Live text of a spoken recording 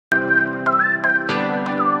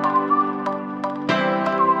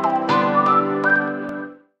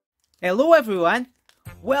Hello everyone,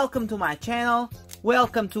 welcome to my channel,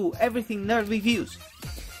 welcome to Everything Nerd Reviews.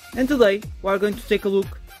 And today we are going to take a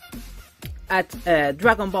look at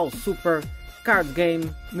Dragon Ball Super card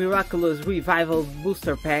game Miraculous Revival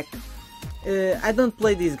Booster Pack. I don't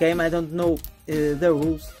play this game, I don't know the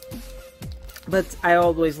rules, but I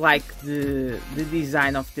always like the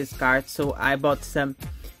design of this card, so I bought some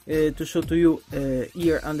to show to you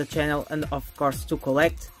here on the channel and of course to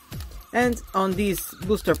collect. And on this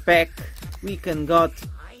booster pack we can got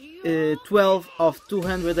 12 of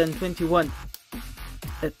 221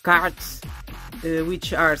 cards,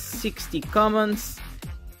 which are 60 commons,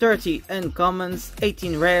 30 uncommons,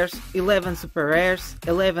 18 rares, 11 super rares,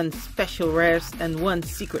 11 special rares and 1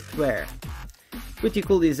 secret rare. Pretty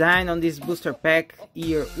cool design on this booster pack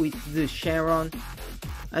here with the Sharon,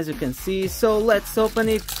 as you can see. So let's open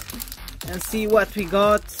it and see what we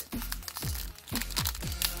got.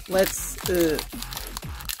 Let's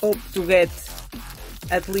hope to get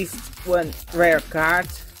at least one rare card.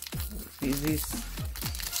 This is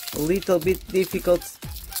a little bit difficult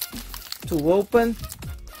to open.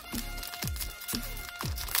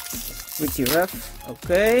 Pretty rough.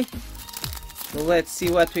 Okay, so let's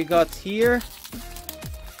see what we got here.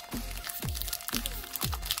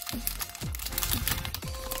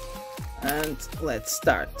 And let's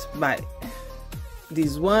start by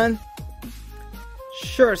this one.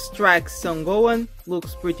 Sure Strike Son Gohan,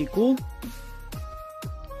 looks pretty cool,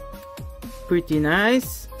 pretty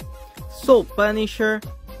nice. Soul Punisher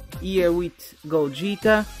here with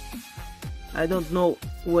Gogeta. I don't know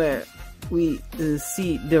where we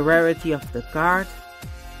see the rarity of the card.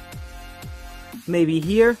 Maybe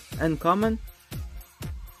here, uncommon.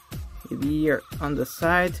 Maybe here on the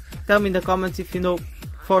side. Tell me in the comments if you know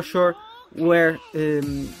for sure where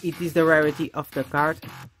it is the rarity of the card.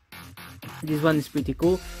 This one is pretty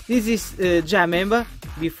cool. This is Jamemba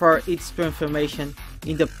before its transformation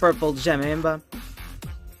in the purple Jamemba.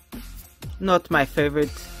 Not my favorite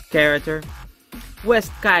character.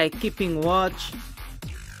 West Kai Keeping Watch.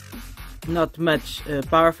 Not much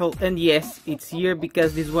powerful, and yes, it's here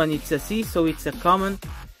because this one it's a C, so it's a common.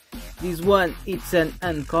 This one it's an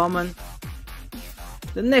uncommon.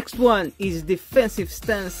 The next one is Defensive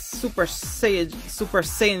Stance Super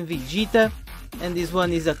Saiyan Vegeta, and this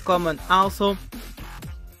one is a common also,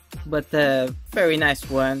 but a very nice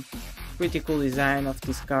one. Pretty cool design of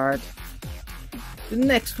this card. The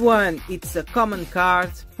next one, it's a common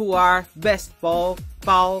card, Puar Best Pal,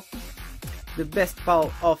 the best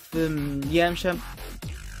pal of Yamcha.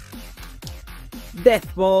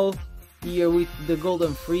 Death Ball here with the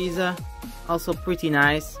Golden Frieza, also pretty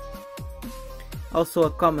nice. Also a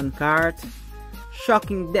common card.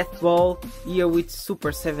 Shocking Death Ball here with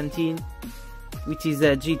Super 17, which is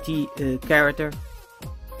a GT character.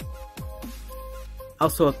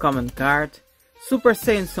 Also a common card. Super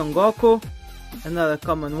Saiyan Son Goku, another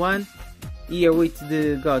common one, here with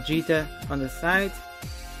the Gogeta on the side.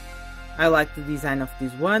 I like the design of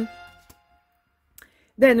this one.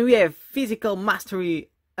 Then we have Physical Mastery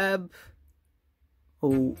Hub.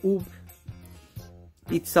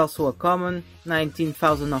 It's also a common,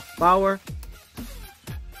 19,000 of power.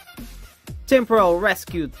 Temporal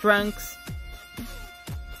Rescue Trunks.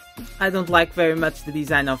 I don't like very much the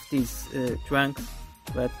design of these trunks,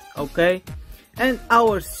 but okay. And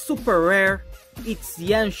our super rare, it's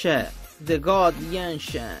Yamcha, the god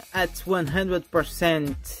Yamcha at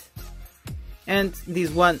 100%. And this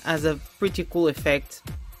one has a pretty cool effect,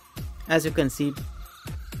 as you can see.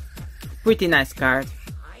 Pretty nice card.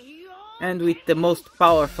 And with the most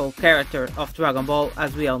powerful character of Dragon Ball,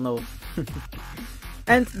 as we all know.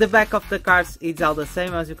 And the back of the cards is all the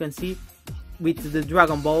same, as you can see, with the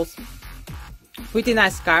Dragon Balls. Pretty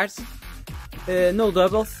nice cards. No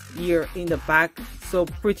doubles here in the pack, so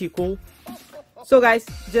pretty cool. So guys,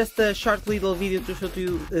 just a short little video to show to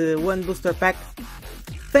you one booster pack.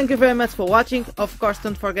 Thank you very much for watching. Of course,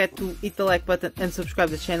 don't forget to hit the like button and subscribe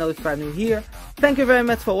to the channel if you are new here. Thank you very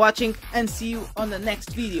much for watching and see you on the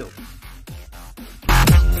next video.